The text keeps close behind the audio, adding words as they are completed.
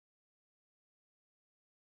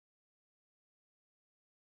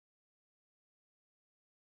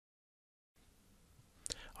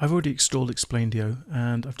I've already installed Explaindio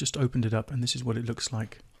and I've just opened it up, and this is what it looks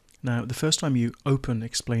like. Now, the first time you open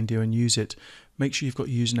Explaindio and use it, make sure you've got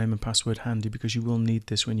username and password handy, because you will need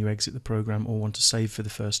this when you exit the program or want to save for the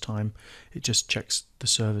first time. It just checks the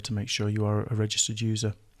server to make sure you are a registered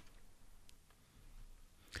user.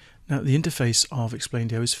 Now, the interface of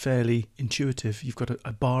Explaindio is fairly intuitive. You've got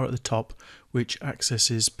a bar at the top which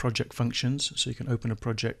accesses project functions, so you can open a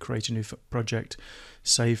project, create a new project,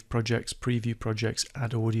 save projects, preview projects,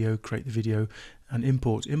 add audio, create the video, and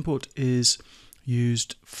import. Import is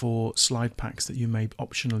used for slide packs that you may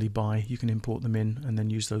optionally buy. You can import them in and then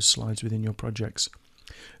use those slides within your projects.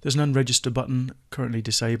 There's an unregister button currently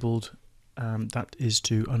disabled. That is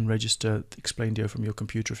to unregister Explaindio from your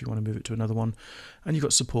computer if you want to move it to another one. And you've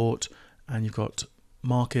got support, and you've got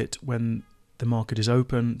market. When the market is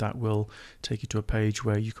open, that will take you to a page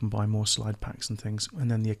where you can buy more slide packs and things. And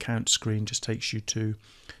then the account screen just takes you to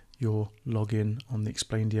your login on the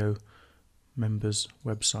Explaindio members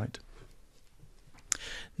website.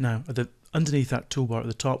 Now, underneath that toolbar at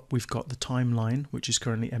the top, we've got the timeline, which is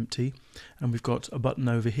currently empty, and we've got a button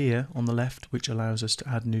over here on the left which allows us to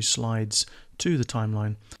add new slides to the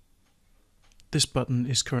timeline. This button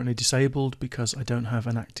is currently disabled because I don't have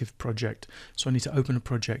an active project, so I need to open a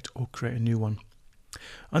project or create a new one.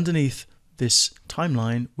 Underneath this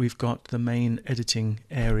timeline, we've got the main editing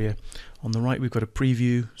area. On the right, we've got a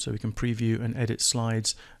preview, so we can preview and edit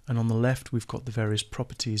slides, and on the left, we've got the various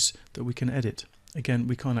properties that we can edit. Again,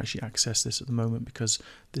 we can't actually access this at the moment because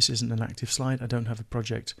this isn't an active slide. I don't have a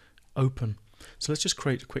project open. So let's just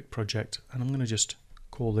create a quick project, and I'm going to just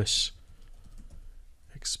call this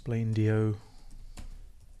Explaindio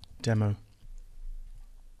Demo.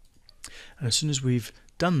 And as soon as we've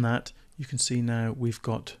done that, you can see now we've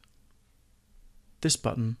got this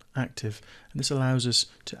button active, and this allows us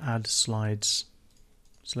to add slides.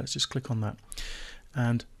 So let's just click on that.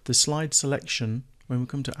 And the slide selection, when we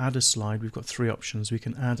come to add a slide, we've got three options. We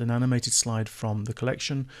can add an animated slide from the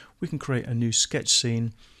collection, we can create a new sketch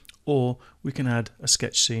scene, or we can add a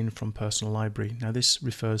sketch scene from Personal Library. Now, this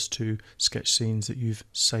refers to sketch scenes that you've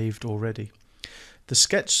saved already. The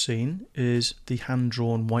sketch scene is the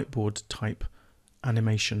hand-drawn whiteboard type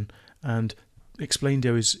animation, and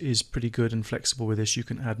Explaindio is pretty good and flexible with this. You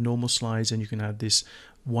can add normal slides and you can add this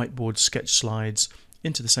whiteboard sketch slides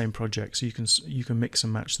into the same project, so you can mix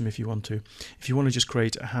and match them if you want to. If you want to just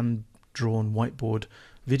create a hand-drawn whiteboard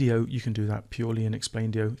video, you can do that purely in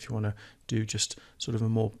Explaindio. If you want to do just sort of a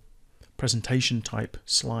more presentation type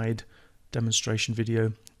slide demonstration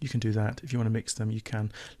video, you can do that. If you want to mix them, you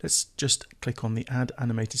can. Let's just click on the Add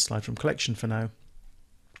Animated Slide from Collection for now,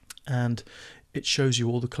 and it shows you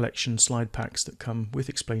all the collection slide packs that come with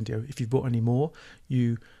Explaindio. If you've bought any more,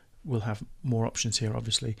 you will have more options here,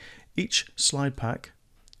 obviously. Each slide pack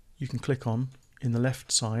you can click on in the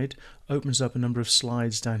left side opens up a number of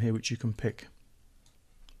slides down here which you can pick.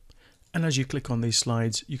 And as you click on these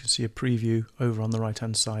slides, you can see a preview over on the right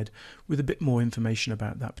hand side with a bit more information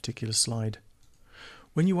about that particular slide.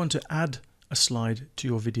 When you want to add a slide to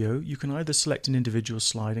your video, you can either select an individual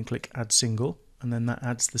slide and click Add Single, and then that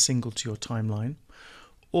adds the single to your timeline,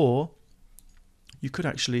 or you could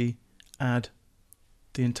actually add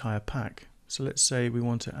the entire pack. So let's say we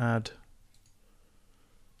want to add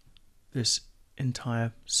this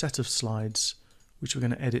entire set of slides which we're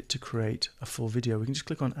going to edit to create a full video. We can just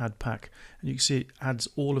click on Add Pack, and you can see it adds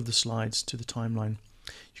all of the slides to the timeline.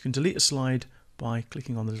 You can delete a slide by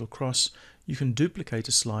clicking on the little cross. You can duplicate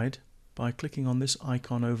a slide by clicking on this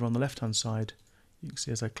icon over on the left hand side. You can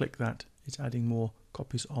see as I click that, it's adding more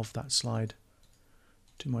copies of that slide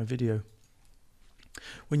to my video.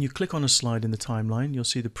 When you click on a slide in the timeline, you'll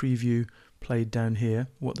see the preview played down here,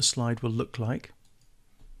 what the slide will look like.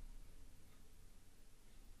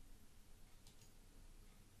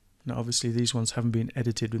 Now obviously these ones haven't been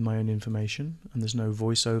edited with my own information, and there's no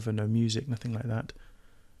voiceover, no music, nothing like that.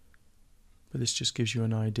 But this just gives you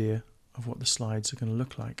an idea of what the slides are going to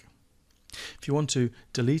look like. If you want to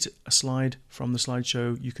delete a slide from the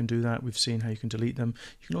slideshow, you can do that. We've seen how you can delete them.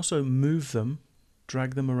 You can also move them,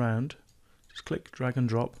 drag them around. Just click, drag and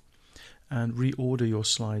drop, and reorder your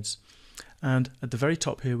slides. And at the very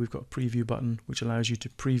top here, we've got a preview button which allows you to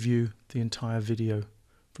preview the entire video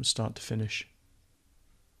from start to finish.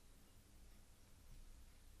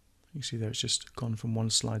 You see there it's just gone from one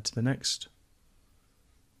slide to the next.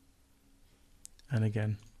 And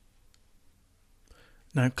again.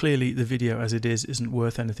 Now clearly the video as it is isn't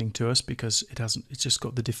worth anything to us because it's just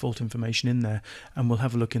got the default information in there, and we'll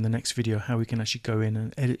have a look in the next video how we can actually go in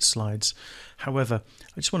and edit slides. However,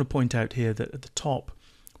 I just want to point out here that at the top,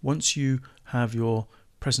 once you have your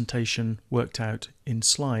presentation worked out in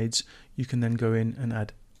slides, you can then go in and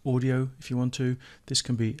add audio if you want to. This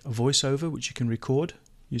can be a voiceover, which you can record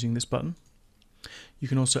using this button. You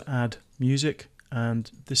can also add music, and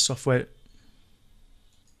this software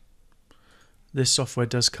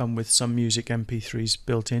does come with some music MP3s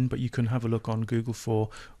built in, but you can have a look on Google for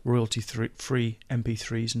royalty-free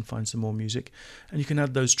MP3s and find some more music, and you can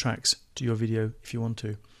add those tracks to your video if you want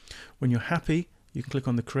to. When you're happy, you can click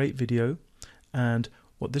on the create video, and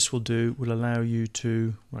what this will do will allow you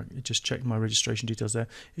to, right, just check my registration details there,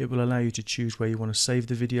 it will allow you to choose where you want to save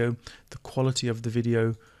the video, the quality of the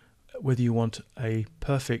video, whether you want a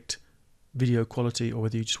perfect video quality or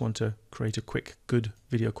whether you just want to create a quick good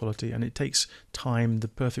video quality, and it takes time. The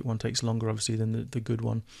perfect one takes longer obviously than the good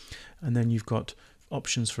one. And then you've got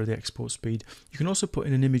options for the export speed. You can also put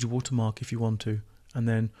in an image watermark if you want to, and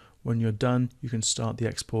then when you're done you can start the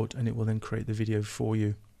export and it will then create the video for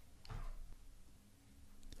you.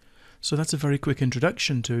 So that's a very quick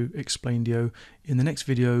introduction to Explaindio. In the next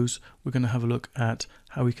videos we're going to have a look at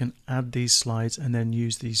how we can add these slides and then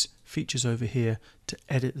use these features over here to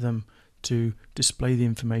edit them to display the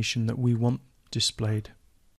information that we want displayed.